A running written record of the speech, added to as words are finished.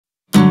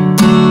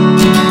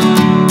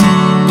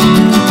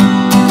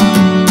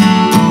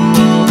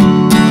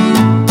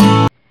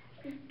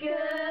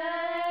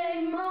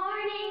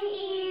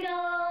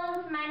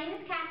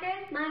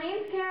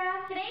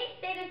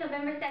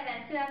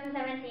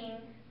2017.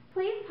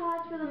 Please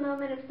pause for the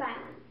moment of silence.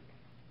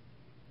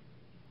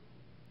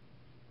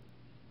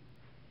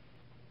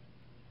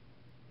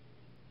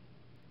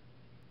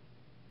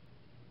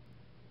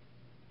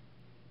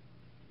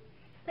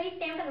 Please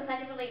stand for the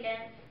Pledge of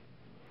Allegiance.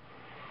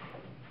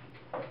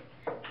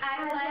 I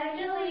pledge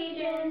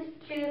allegiance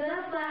to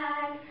the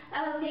flag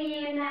of the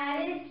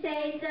United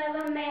States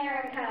of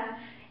America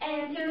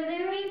and to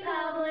the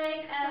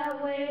republic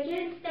of which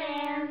it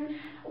stands,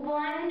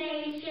 one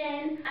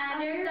nation,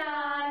 under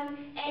God,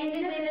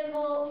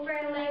 indivisible,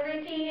 for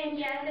liberty and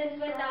justice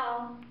with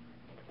all.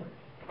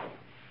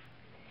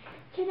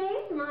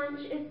 Today's lunch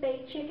is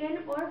baked chicken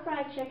or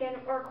fried chicken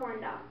or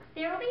corn dogs.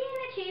 There will be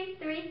an Achieve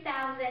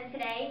 3000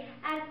 today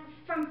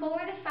from 4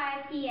 to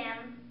 5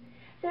 p.m.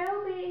 There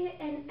will be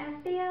an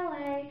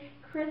FBLA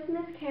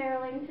Christmas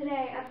caroling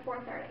today at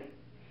 4:30.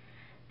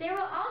 There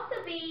will also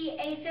be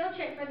a field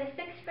trip for the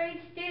 6th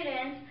grade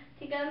students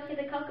to go to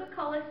the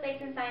Coca-Cola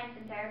Space and Science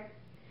Center.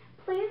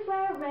 Please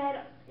wear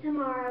red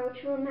tomorrow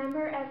to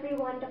remember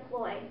everyone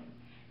deployed.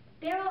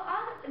 There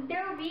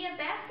will be a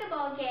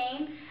basketball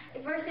game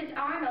versus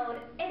Arnold.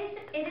 It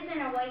is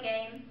an away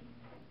game.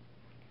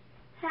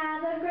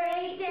 Have a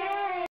great day.